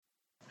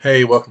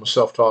Hey, welcome to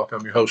Self Talk.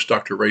 I'm your host,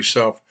 Dr. Ray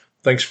Self.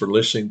 Thanks for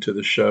listening to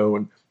the show.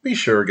 And be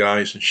sure,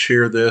 guys, and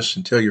share this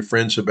and tell your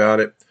friends about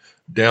it,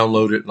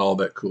 download it, and all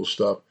that cool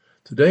stuff.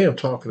 Today, I'm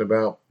talking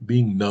about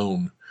being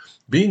known,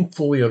 being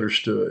fully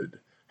understood,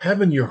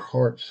 having your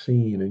heart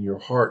seen and your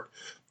heart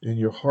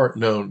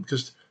known,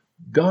 because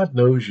God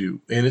knows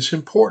you. And it's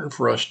important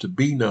for us to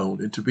be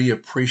known and to be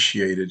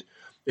appreciated.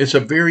 It's a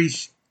very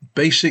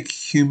basic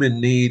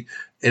human need,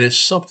 and it's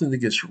something that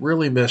gets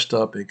really messed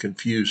up and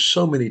confused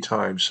so many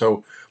times.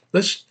 So,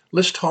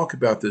 let's talk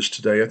about this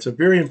today. It's a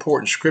very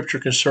important scripture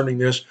concerning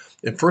this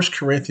in 1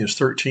 Corinthians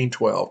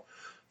 13:12.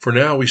 For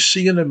now we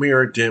see in a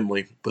mirror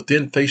dimly, but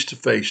then face to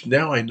face.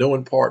 Now I know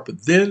in part,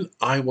 but then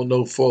I will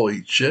know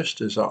fully,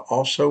 just as I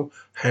also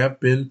have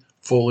been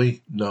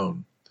fully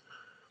known.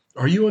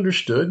 Are you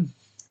understood?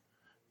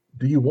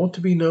 Do you want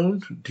to be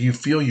known? Do you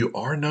feel you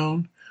are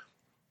known?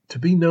 To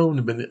be known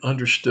and be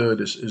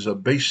understood is a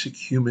basic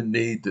human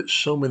need that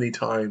so many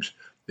times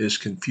is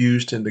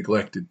confused and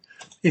neglected.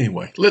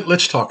 Anyway,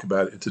 let's talk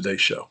about it in today's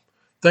show.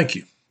 Thank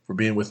you for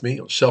being with me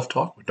on Self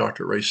Talk with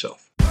Dr. Ray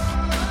Self.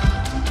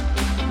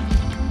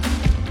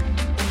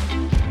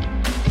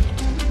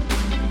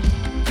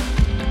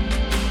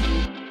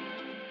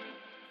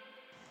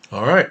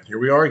 All right, here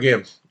we are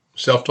again.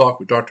 Self Talk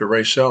with Dr.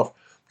 Ray Self.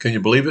 Can you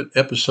believe it?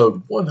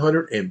 Episode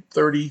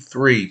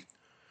 133.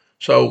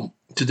 So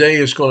today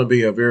is going to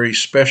be a very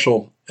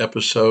special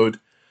episode.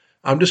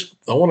 I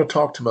want to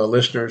talk to my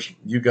listeners,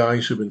 you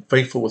guys who've been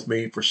faithful with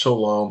me for so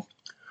long.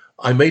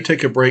 I may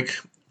take a break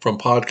from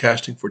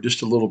podcasting for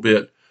just a little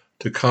bit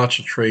to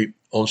concentrate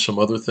on some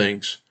other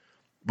things,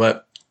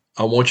 but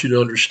I want you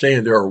to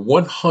understand there are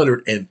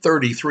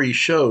 133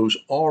 shows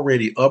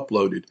already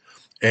uploaded,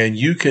 and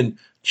you can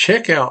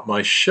check out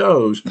my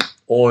shows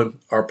on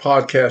our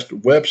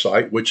podcast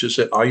website, which is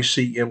at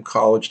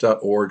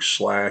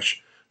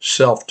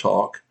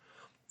icmcollege.org/self-talk.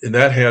 And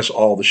that has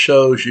all the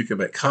shows. You can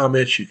make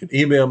comments. You can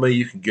email me.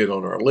 You can get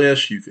on our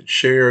list. You can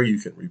share. You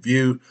can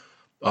review.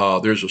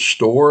 There's a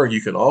store. You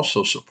can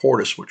also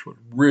support us, which would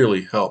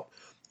really help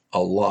a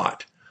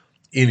lot.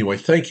 Anyway,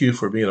 thank you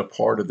for being a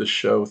part of this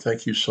show.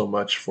 Thank you so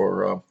much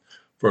for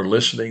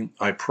listening.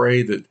 I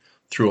pray that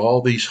through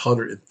all these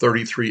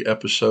 133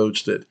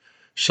 episodes that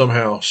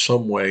somehow,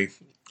 some way,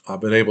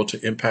 I've been able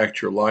to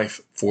impact your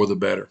life for the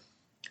better.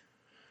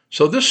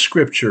 So this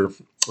scripture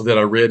that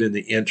I read in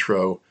the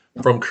intro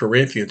from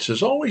Corinthians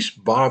has always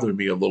bothered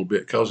me a little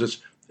bit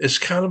because it's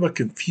kind of a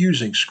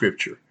confusing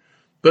scripture.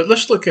 But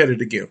let's look at it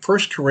again.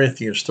 1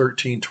 Corinthians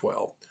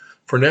 13:12.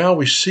 For now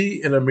we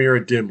see in a mirror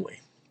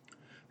dimly,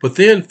 but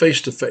then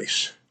face to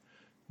face.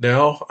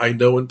 Now I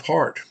know in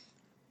part,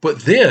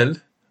 but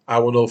then I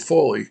will know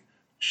fully,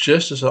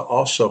 just as I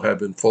also have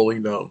been fully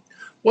known.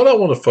 What I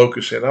want to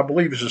focus in, I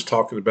believe this is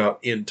talking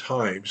about end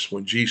times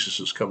when Jesus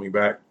is coming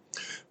back.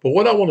 But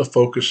what I want to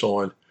focus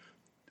on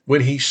when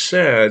he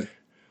said,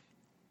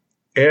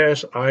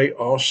 as I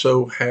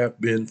also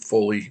have been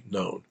fully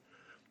known.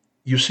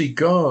 You see,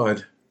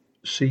 God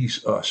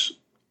sees us.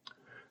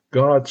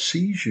 God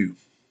sees you.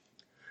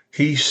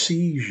 He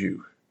sees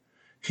you.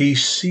 He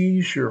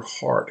sees your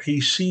heart. He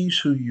sees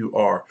who you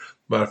are.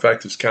 Matter of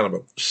fact, it's kind of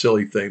a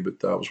silly thing,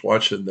 but I was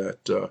watching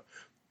that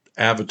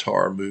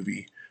Avatar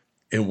movie,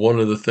 and one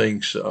of the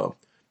things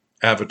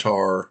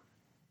Avatar,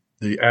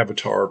 the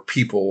Avatar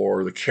people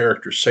or the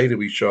characters say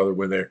to each other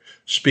when they're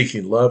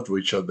speaking love to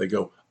each other, they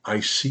go, I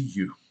see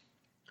you.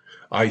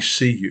 I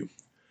see you.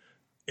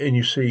 And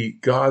you see,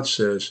 God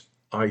says,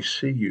 I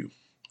see you.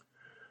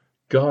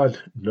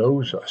 God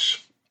knows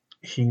us.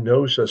 He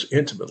knows us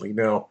intimately.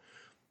 Now,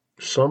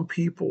 some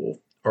people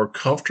are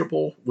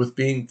comfortable with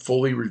being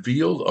fully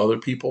revealed, other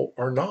people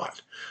are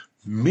not.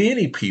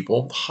 Many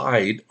people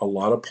hide a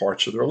lot of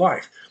parts of their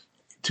life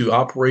to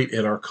operate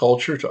in our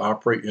culture, to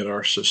operate in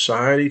our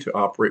society, to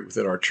operate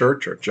within our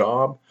church, our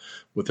job,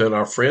 within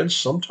our friends.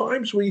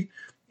 Sometimes we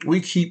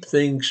keep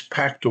things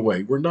packed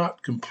away. We're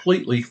not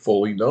completely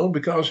fully known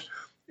because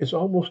it's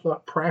almost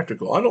not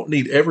practical. I don't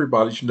need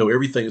everybody to know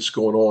everything that's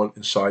going on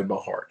inside my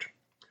heart.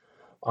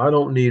 I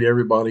don't need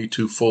everybody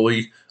to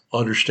fully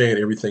understand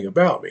everything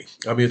about me.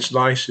 I mean, it's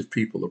nice if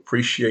people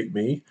appreciate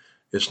me.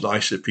 It's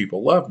nice if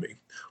people love me.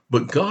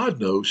 But God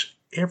knows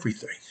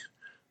everything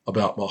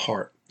about my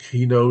heart.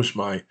 He knows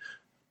my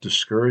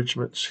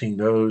discouragements. He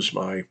knows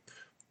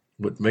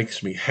what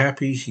makes me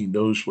happy. He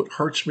knows what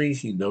hurts me.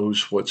 He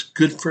knows what's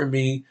good for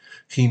me.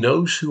 He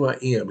knows who I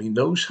am. He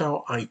knows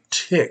how I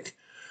tick.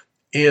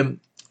 And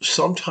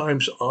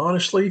sometimes,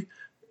 honestly,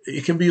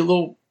 it can be a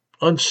little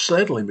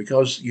unsettling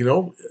because,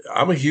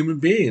 I'm a human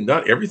being.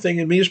 Not everything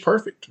in me is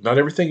perfect. Not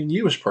everything in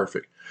you is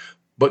perfect.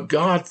 But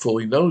God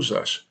fully knows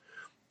us.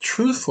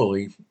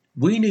 Truthfully,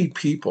 we need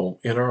people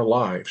in our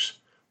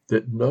lives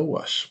that know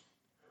us,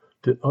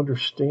 that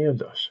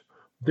understand us.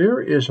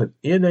 There is an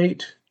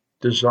innate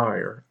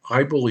desire,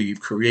 I believe,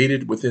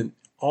 created within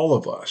all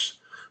of us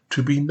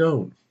to be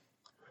known,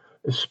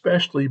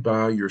 especially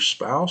by your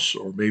spouse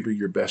or maybe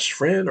your best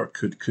friend or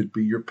could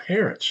be your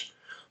parents.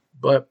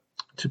 But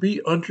to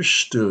be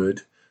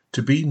understood,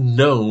 to be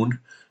known,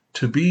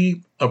 to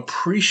be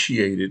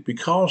appreciated,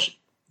 because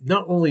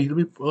not only, let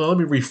me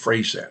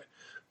rephrase that,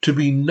 to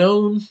be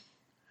known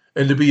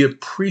and to be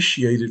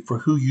appreciated for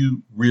who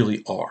you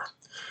really are,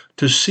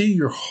 to see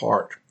your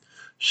heart.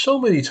 So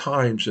many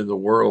times in the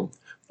world,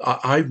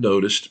 I've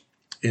noticed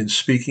in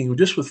speaking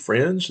just with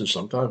friends and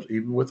sometimes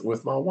even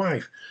with my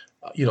wife,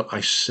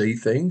 I say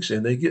things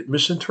and they get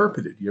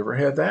misinterpreted. You ever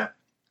had that?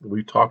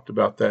 We talked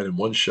about that in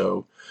one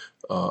show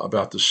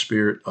about the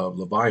spirit of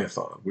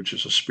Leviathan, which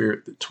is a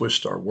spirit that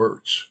twists our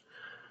words.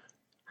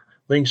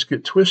 Things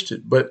get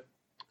twisted, but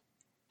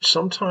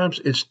sometimes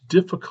it's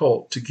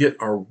difficult to get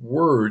our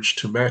words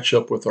to match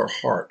up with our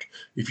heart,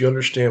 if you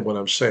understand what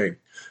I'm saying.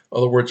 In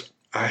other words,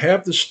 I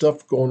have this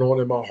stuff going on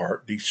in my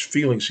heart, these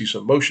feelings, these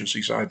emotions,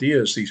 these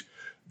ideas,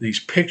 these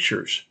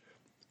pictures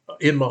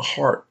in my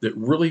heart that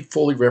really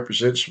fully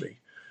represents me.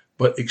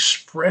 But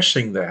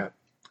expressing that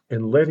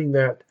and letting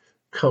that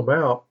come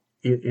out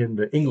in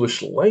the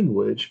English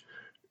language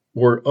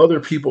where other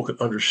people can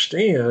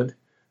understand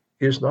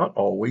is not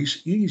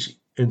always easy.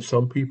 And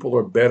some people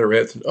are better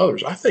at it than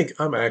others. I think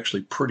I'm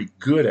actually pretty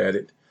good at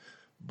it,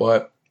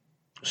 but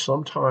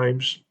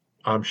sometimes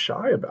I'm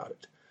shy about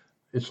it.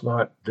 It's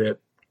not that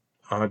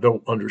I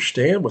don't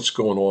understand what's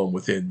going on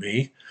within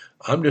me.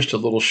 I'm just a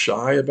little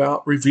shy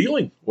about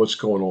revealing what's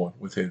going on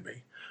within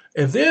me.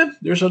 And then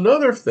there's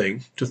another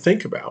thing to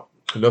think about,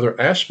 another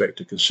aspect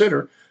to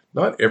consider.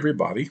 Not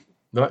everybody,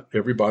 not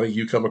everybody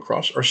you come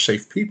across are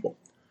safe people.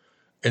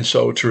 And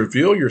so to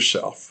reveal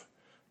yourself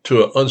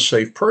to an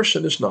unsafe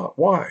person is not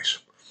wise.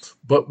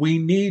 But we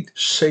need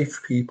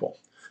safe people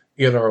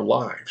in our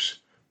lives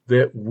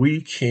that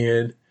we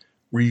can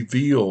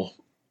reveal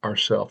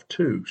ourselves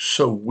to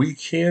so we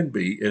can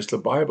be, as the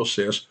Bible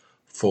says,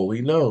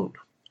 fully known.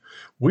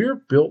 We're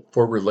built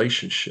for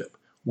relationship.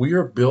 We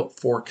are built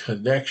for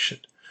connection.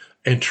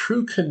 And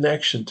true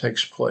connection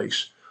takes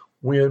place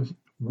when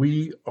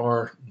we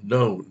are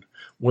known.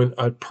 When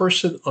a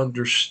person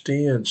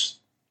understands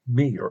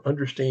me or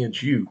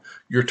understands you,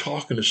 you're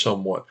talking to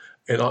someone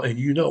and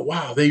you know,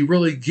 wow, they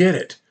really get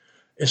it.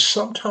 And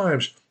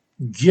sometimes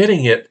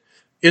getting it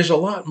is a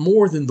lot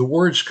more than the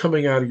words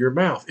coming out of your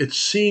mouth. It's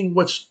seeing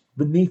what's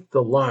beneath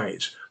the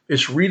lines.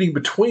 It's reading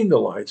between the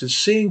lines. It's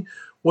seeing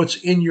what's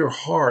in your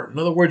heart. In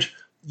other words,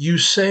 you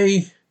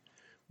say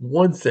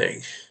one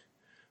thing,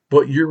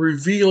 but you're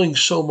revealing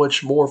so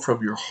much more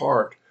from your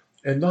heart,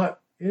 and not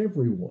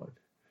everyone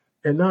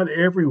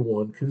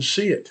can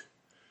see it.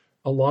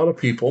 A lot of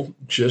people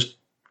just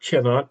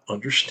cannot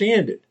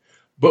understand it,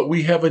 but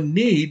we have a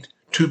need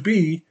to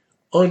be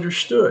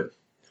understood.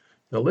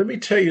 Now, let me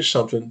tell you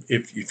something.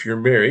 If you're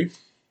married,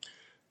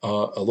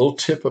 a little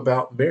tip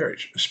about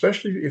marriage,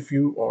 especially if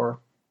you are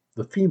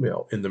the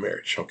female in the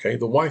marriage, okay,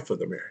 the wife of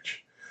the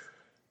marriage.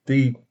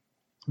 The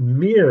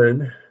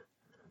men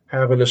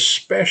have an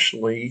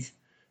especially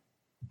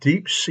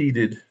deep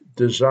seated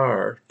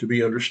desire to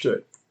be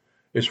understood.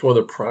 It's one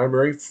of the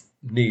primary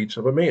needs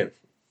of a man.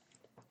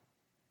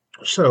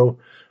 So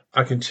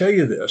I can tell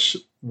you this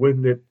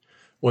when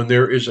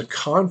there is a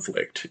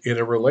conflict in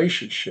a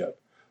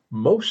relationship,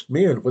 most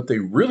men, what they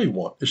really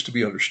want is to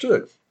be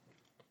understood.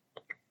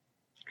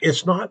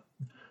 It's not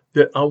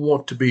that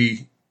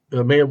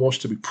a man wants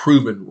to be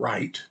proven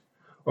right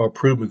or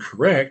proven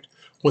correct.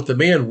 What the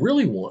man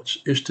really wants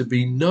is to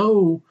be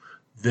know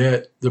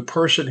that the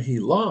person he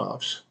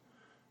loves,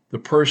 the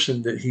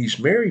person that he's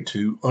married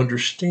to,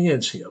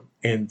 understands him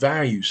and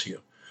values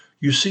him.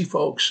 You see,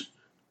 folks,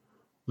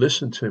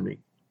 listen to me.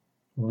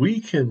 We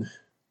can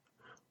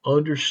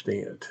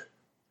understand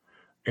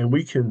and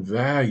we can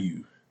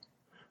value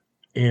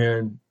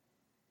and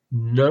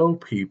know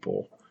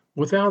people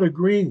without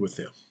agreeing with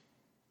them.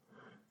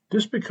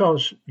 Just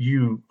because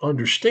you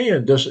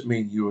understand doesn't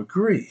mean you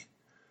agree.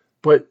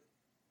 But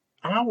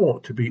I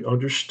want to be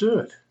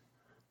understood.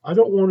 I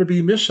don't want to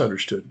be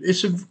misunderstood.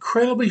 It's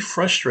incredibly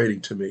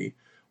frustrating to me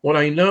when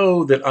I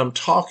know that I'm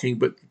talking,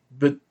 but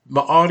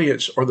my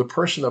audience or the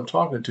person I'm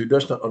talking to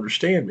does not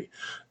understand me.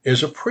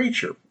 As a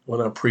preacher,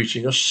 when I'm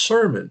preaching a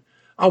sermon,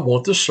 I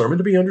want the sermon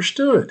to be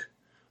understood.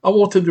 I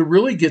want them to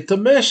really get the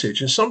message.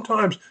 And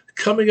sometimes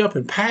coming up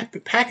and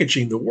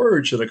packaging the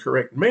words in a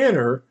correct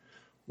manner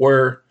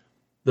where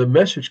the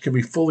message can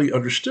be fully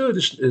understood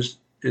is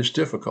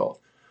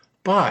difficult.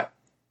 But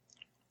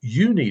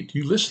you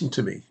listen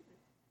to me.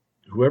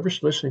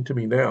 Whoever's listening to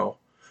me now,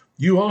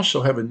 you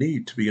also have a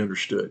need to be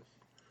understood,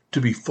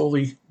 to be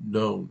fully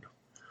known.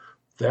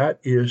 That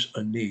is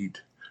a need.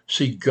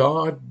 See,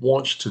 God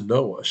wants to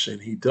know us,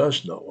 and He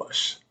does know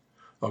us.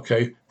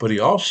 Okay? But He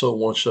also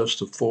wants us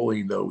to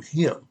fully know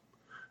Him.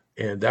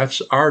 And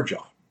that's our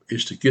job,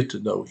 is to get to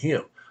know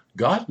Him.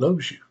 God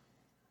knows you.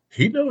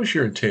 He knows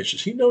your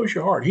intentions. He knows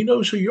your heart. He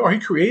knows who you are. He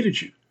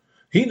created you.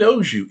 He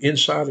knows you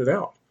inside and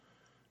out.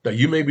 Now,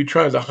 you may be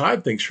trying to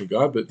hide things from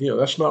God, but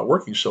that's not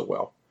working so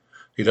well.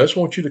 He does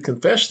want you to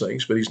confess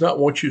things, but he doesn't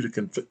want you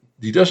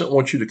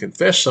to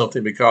confess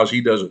something because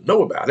he doesn't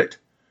know about it.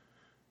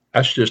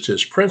 That's just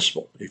his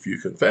principle. If you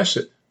confess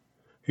it,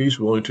 he's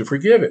willing to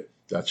forgive it.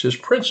 That's his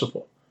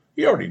principle.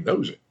 He already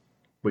knows it,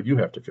 but you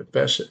have to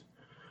confess it.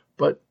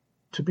 But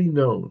to be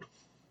known,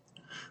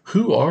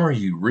 who are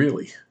you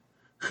really?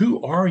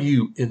 Who are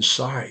you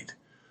inside?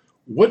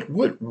 What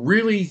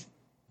really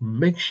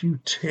makes you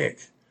tick?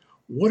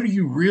 What are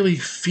you really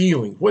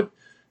feeling?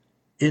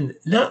 And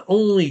not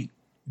only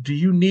do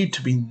you need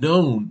to be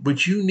known,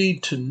 but you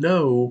need to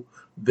know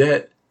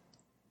that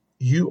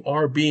you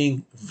are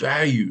being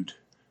valued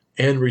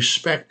and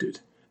respected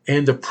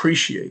and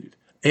appreciated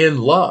and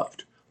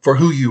loved for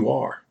who you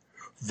are.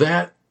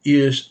 That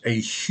is a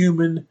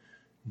human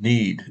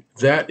need.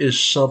 That is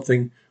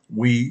something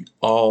we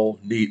all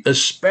need,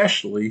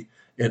 especially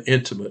in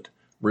intimate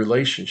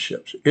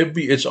relationships.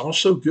 It's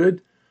also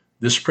good.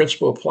 This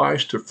principle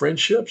applies to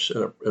friendships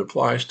and it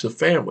applies to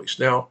families.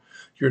 Now,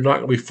 you're not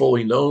going to be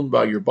fully known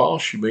by your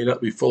boss. You may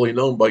not be fully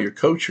known by your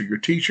coach or your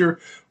teacher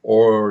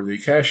or the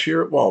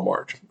cashier at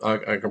Walmart.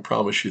 I can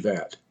promise you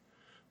that.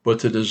 But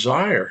the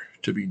desire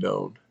to be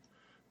known,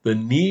 the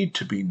need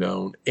to be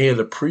known and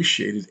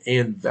appreciated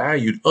and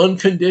valued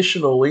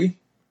unconditionally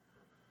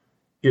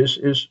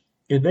is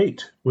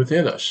innate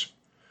within us.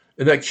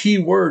 And that key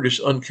word is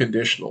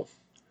unconditional.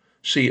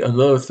 See,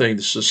 another thing,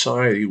 the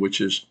society,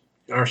 which is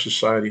our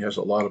society has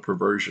a lot of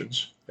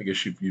perversions. I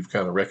guess you've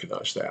kind of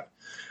recognized that.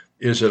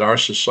 Is that our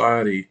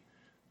society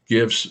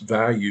gives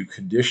value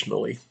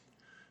conditionally,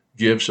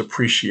 gives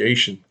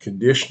appreciation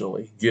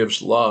conditionally,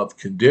 gives love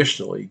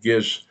conditionally,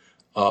 gives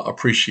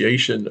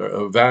appreciation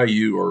or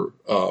value or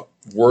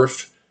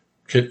worth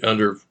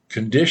under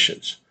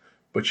conditions.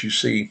 But you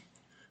see,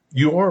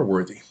 you are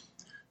worthy.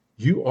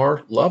 You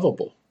are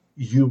lovable.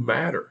 You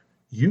matter.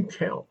 You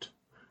count.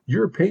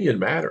 Your opinion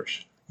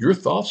matters. Your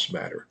thoughts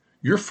matter.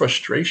 Your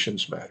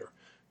frustrations matter.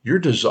 Your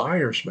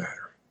desires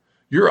matter.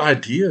 Your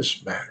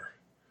ideas matter.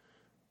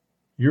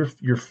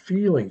 Your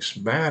feelings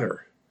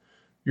matter.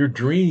 Your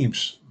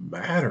dreams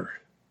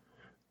matter.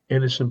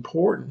 And it's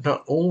important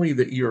not only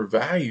that you're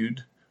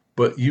valued,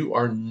 but you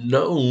are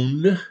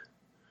known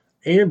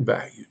and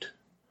valued.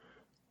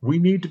 We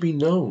need to be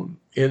known.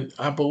 And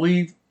I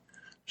believe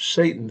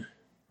Satan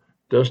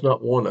does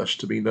not want us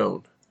to be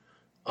known.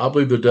 I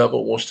believe the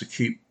devil wants to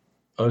keep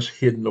us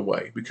hidden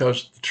away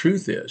because the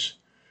truth is,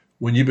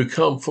 when you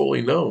become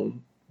fully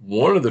known,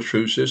 one of the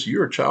truths is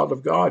you're a child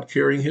of God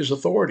carrying his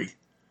authority.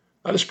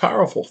 That is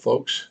powerful,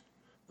 folks.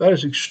 That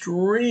is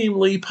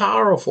extremely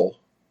powerful.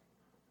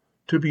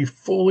 To be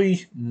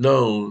fully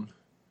known,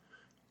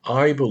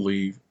 I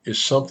believe, is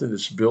something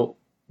that's built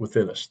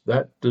within us.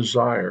 That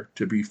desire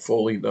to be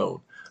fully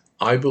known.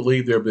 I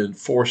believe there have been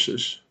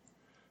forces,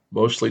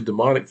 mostly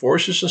demonic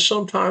forces, and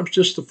sometimes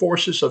just the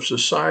forces of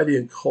society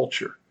and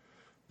culture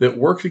that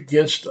work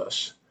against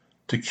us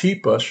to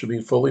keep us from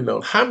being fully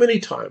known. How many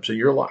times in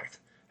your life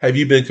have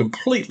you been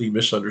completely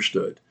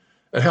misunderstood?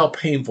 And how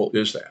painful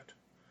is that?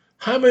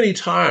 How many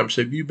times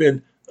have you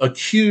been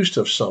accused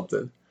of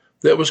something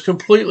that was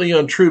completely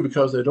untrue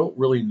because they don't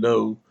really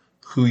know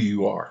who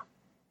you are?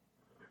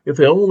 If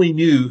they only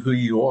knew who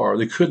you are,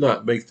 they could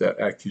not make that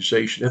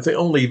accusation. If they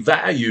only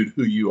valued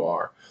who you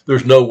are,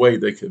 there's no way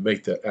they could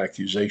make that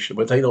accusation.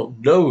 But they don't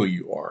know who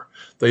you are.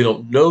 They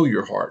don't know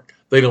your heart.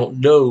 They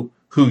don't know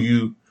who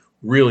you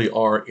really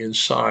are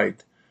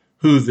inside,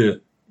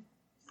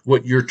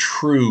 what your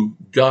true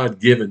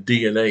God-given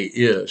DNA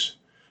is.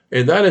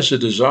 And that is a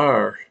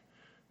desire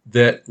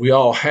that we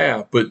all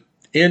have. But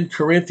in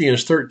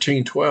Corinthians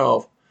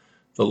 13:12,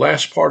 the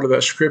last part of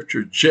that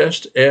scripture,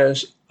 just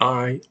as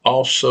I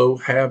also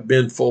have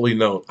been fully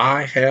known.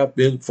 I have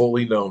been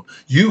fully known.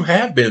 You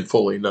have been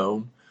fully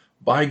known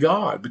by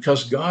God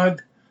because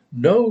God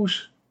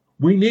knows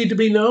we need to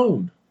be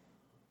known.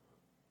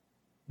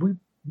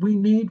 We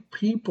need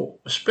people,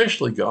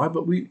 especially God,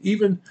 but we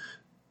even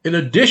in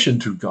addition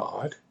to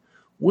God,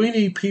 we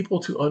need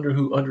people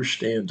who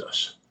understand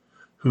us,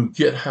 who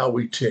get how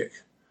we tick,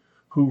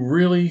 who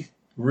really,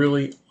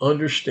 really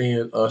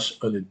understand us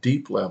on a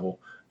deep level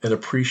and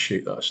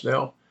appreciate us.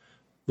 Now,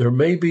 there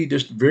may be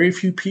just very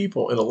few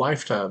people in a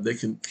lifetime that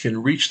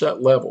can reach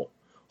that level.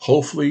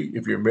 Hopefully,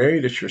 if you're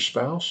married, it's your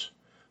spouse.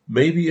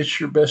 Maybe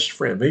it's your best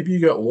friend. Maybe you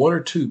got one or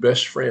two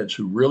best friends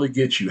who really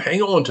get you.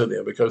 Hang on to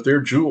them because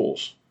they're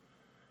jewels.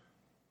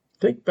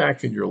 Think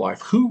back in your life.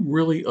 Who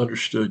really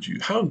understood you?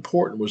 How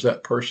important was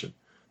that person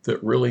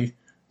that really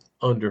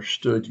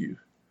understood you?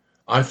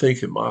 I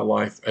think in my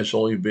life, it's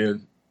only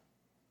been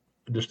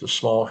just a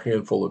small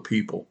handful of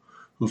people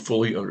who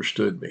fully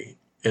understood me.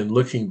 And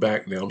looking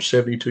back now, I'm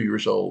 72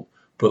 years old,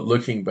 but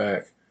looking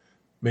back,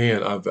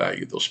 man, I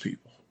value those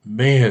people.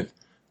 Man,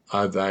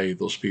 I value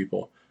those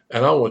people.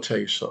 And I want to tell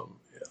you something.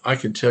 I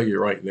can tell you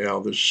right now,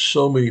 there's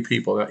so many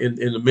people now in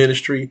the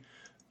ministry.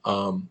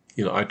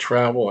 I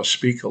travel, I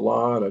speak a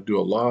lot, I do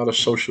a lot of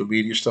social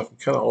media stuff. I'm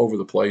kind of all over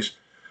the place.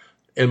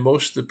 And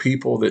most of the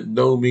people that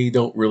know me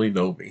don't really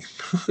know me.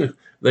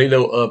 They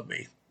know of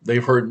me.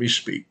 They've heard me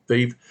speak.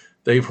 They've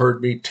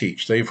heard me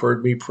teach. They've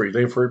heard me preach.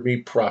 They've heard me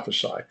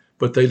prophesy,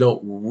 but they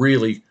don't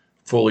really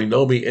fully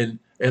know me. And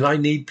I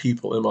need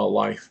people in my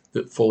life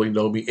that fully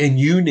know me. And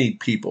you need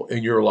people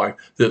in your life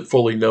that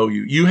fully know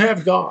you. You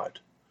have God,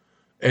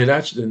 and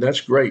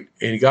that's great.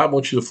 And God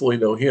wants you to fully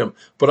know Him.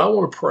 But I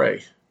want to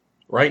pray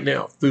right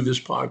now through this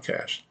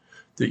podcast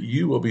that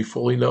you will be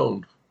fully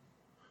known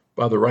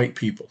by the right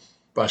people.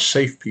 by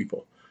safe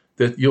people,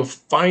 that you'll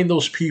find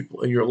those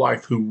people in your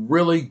life who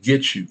really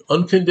get you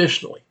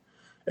unconditionally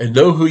and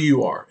know who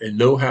you are and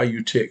know how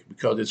you tick,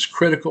 because it's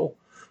critical.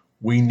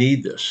 We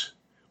need this.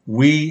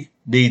 We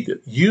need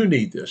it. You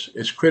need this.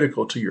 It's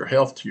critical to your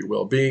health, to your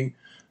well-being,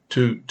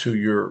 to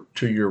your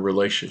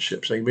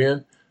relationships.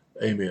 Amen.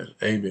 Amen.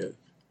 Amen.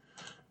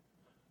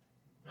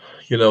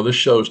 This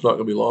show is not going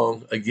to be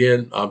long.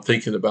 Again, I'm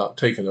thinking about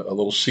taking a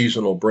little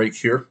seasonal break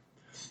here.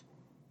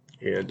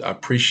 And I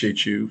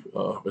appreciate you,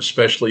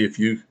 especially if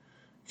you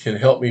can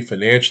help me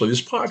financially.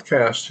 This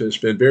podcast has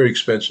been very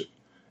expensive.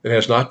 It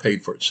has not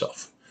paid for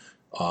itself.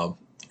 And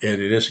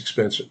it is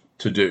expensive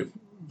to do.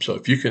 So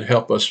if you can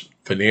help us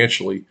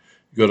financially,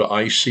 go to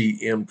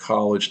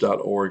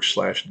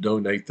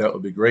icmcollege.org/donate. That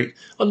would be great.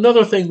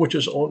 Another thing which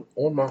is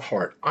on my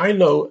heart, I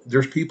know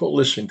there's people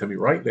listening to me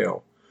right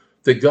now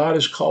that God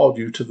has called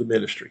you to the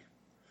ministry.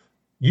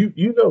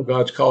 You know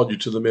God's called you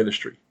to the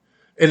ministry.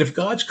 And if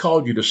God's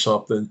called you to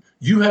something,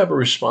 you have a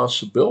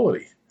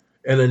responsibility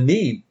and a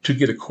need to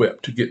get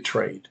equipped, to get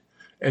trained.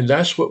 And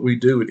that's what we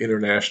do at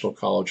International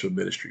College of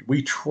Ministry.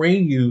 We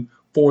train you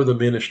for the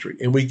ministry,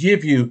 and we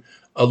give you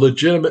a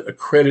legitimate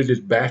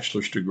accredited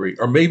bachelor's degree,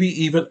 or maybe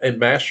even a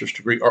master's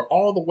degree, or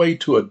all the way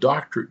to a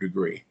doctorate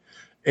degree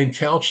in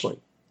counseling,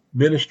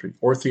 ministry,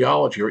 or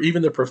theology, or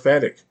even the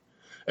prophetic.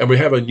 And we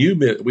have a new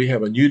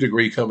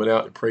degree coming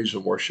out in praise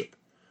and worship.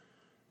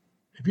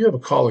 If you have a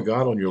call of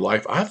God on your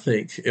life, I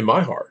think in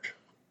my heart,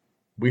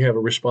 we have a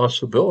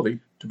responsibility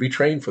to be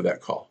trained for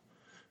that call.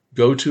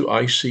 Go to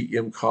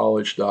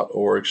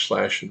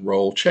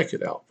icmcollege.org/enroll. Check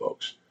it out,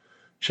 folks.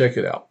 Check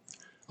it out.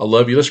 I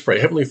love you. Let's pray.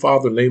 Heavenly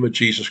Father, in the name of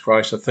Jesus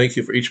Christ, I thank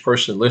you for each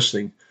person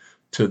listening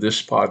to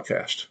this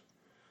podcast.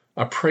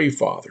 I pray,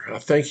 Father, I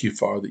thank you,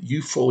 Father, that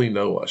you fully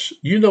know us.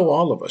 You know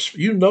all of us.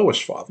 You know us,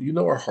 Father. You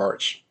know our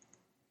hearts.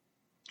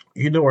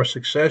 You know our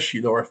success.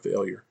 You know our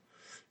failure.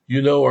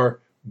 You know our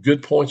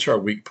good points, our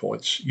weak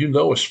points. You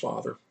know us,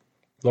 Father.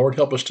 Lord,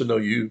 help us to know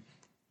you.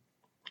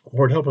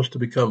 Lord, help us to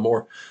become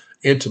more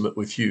intimate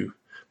with you.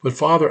 But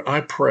Father,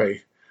 I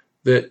pray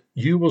that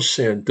you will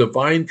send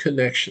divine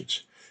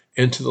connections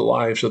into the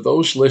lives of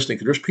those listening.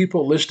 There's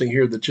people listening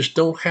here that just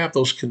don't have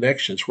those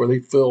connections where they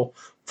feel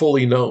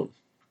fully known.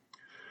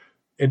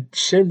 And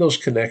send those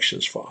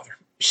connections, Father.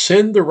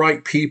 Send the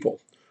right people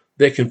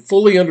that can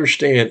fully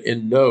understand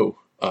and know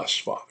us,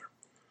 Father.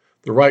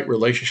 The right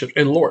relationships.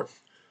 And Lord,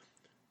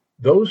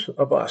 those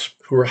of us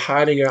who are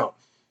hiding out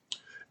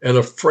and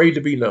afraid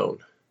to be known,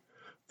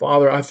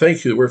 Father, I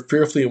thank you that we're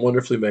fearfully and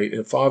wonderfully made.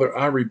 And Father,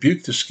 I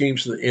rebuke the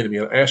schemes of the enemy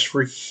and ask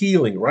for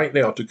healing right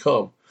now to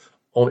come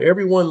on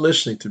everyone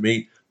listening to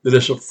me that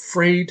is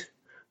afraid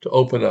to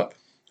open up,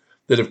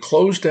 that have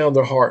closed down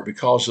their heart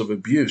because of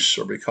abuse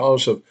or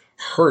because of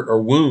hurt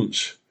or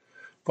wounds.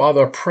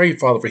 Father, I pray,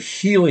 Father, for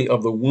healing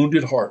of the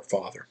wounded heart,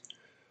 Father,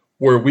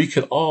 where we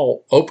can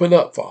all open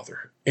up,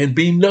 Father, and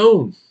be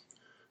known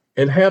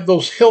and have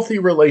those healthy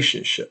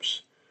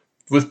relationships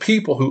with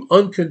people who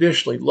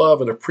unconditionally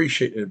love and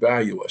appreciate and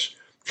value us.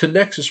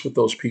 Connect us with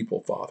those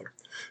people, Father.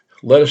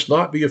 Let us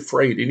not be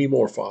afraid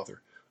anymore,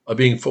 Father, of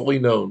being fully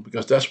known,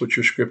 because that's what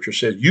your scripture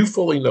said. You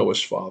fully know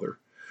us, Father.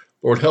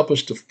 Lord, help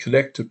us to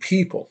connect to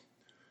people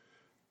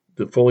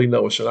that fully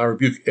know us. And I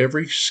rebuke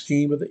every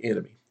scheme of the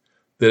enemy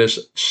that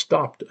has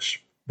stopped us,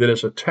 that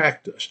has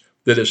attacked us,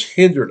 that has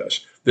hindered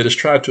us, that has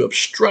tried to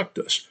obstruct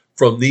us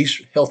from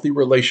these healthy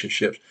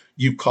relationships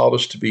you've called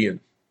us to be in.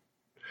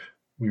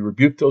 We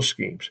rebuke those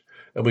schemes,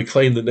 and we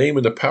claim the name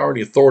and the power and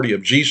the authority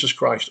of Jesus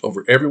Christ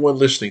over everyone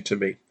listening to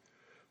me,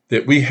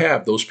 that we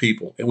have those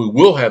people, and we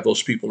will have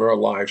those people in our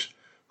lives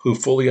who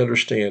fully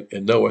understand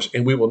and know us,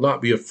 and we will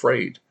not be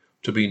afraid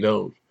to be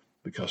known,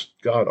 because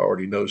God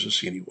already knows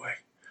us anyway.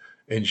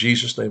 In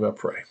Jesus' name I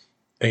pray.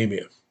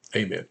 Amen.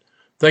 Amen.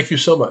 Thank you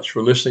so much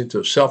for listening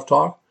to Self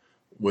Talk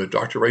with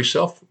Dr. Ray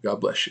Self.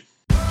 God bless you.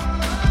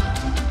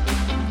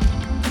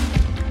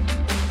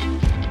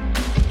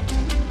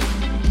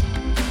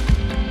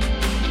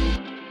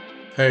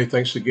 Hey,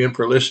 thanks again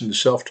for listening to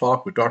Self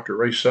Talk with Dr.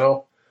 Ray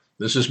Self.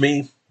 This is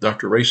me,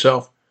 Dr. Ray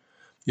Self.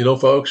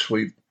 Folks,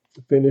 we've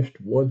finished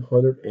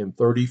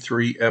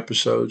 133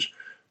 episodes.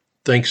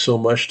 Thanks so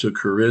much to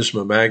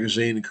Charisma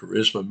Magazine and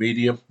Charisma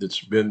Media.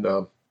 That's been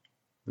the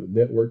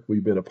network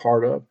we've been a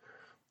part of.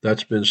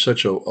 That's been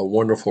such a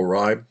wonderful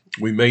ride.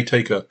 We may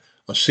take a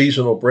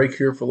seasonal break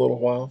here for a little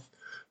while,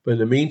 but in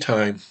the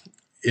meantime,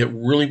 it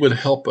really would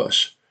help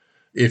us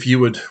if you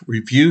would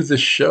review this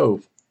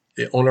show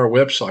on our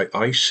website,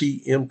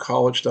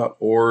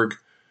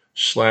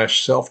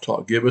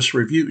 icmcollege.org/self-talk. Give us a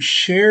review.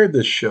 Share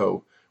this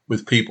show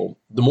with people.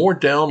 The more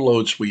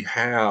downloads we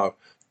have,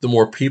 the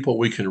more people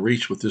we can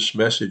reach with this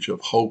message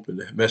of hope and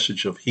the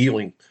message of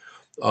healing,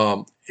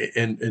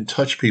 and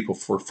touch people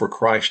for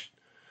Christ.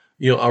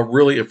 I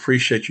really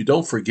appreciate you.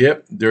 Don't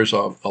forget, there's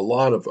a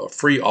lot of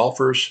free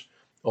offers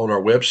on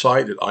our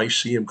website at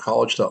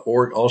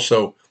icmcollege.org.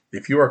 Also,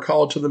 if you are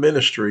called to the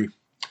ministry,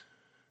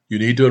 you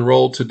need to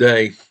enroll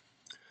today.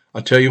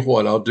 I'll tell you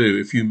what I'll do.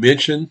 If you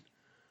mention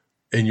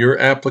in your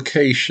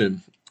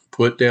application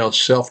put down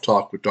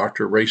Self-Talk with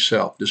Dr. Ray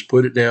Self. Just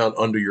put it down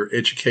under your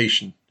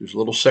education. There's a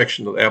little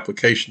section of the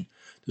application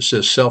that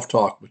says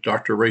Self-Talk with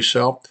Dr. Ray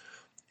Self.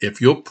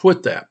 If you'll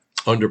put that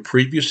under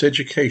previous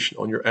education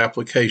on your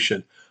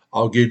application,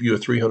 I'll give you a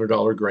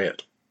 $300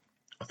 grant.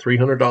 A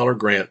 $300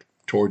 grant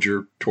towards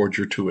your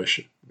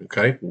tuition.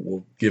 Okay,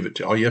 we'll give it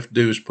to you. All you have to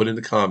do is put in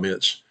the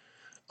comments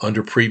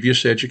under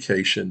previous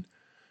education,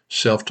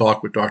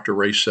 Self-Talk with Dr.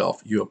 Ray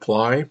Self. You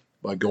apply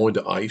by going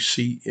to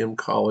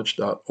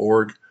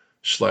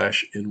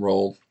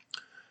icmcollege.org/enroll.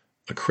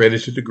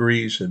 Accredited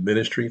degrees in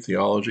ministry,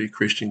 theology,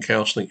 Christian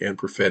counseling, and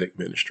prophetic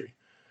ministry.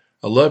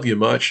 I love you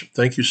much.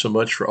 Thank you so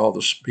much for all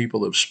the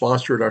people that have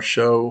sponsored our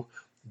show,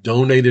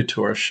 donated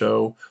to our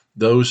show,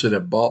 those that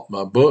have bought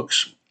my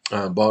books,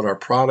 bought our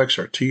products,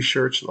 our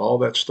t-shirts, and all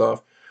that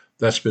stuff.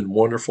 That's been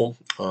wonderful.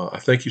 I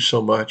thank you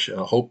so much.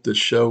 I hope this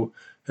show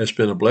has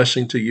been a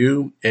blessing to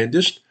you. And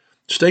just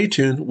stay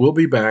tuned. We'll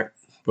be back.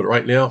 But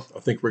right now, I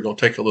think we're going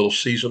to take a little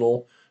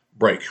seasonal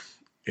break.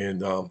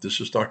 And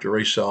this is Dr.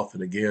 Ray Self.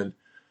 And again,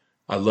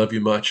 I love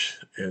you much.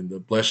 And the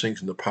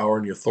blessings and the power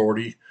and the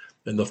authority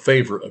and the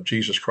favor of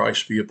Jesus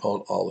Christ be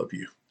upon all of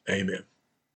you. Amen.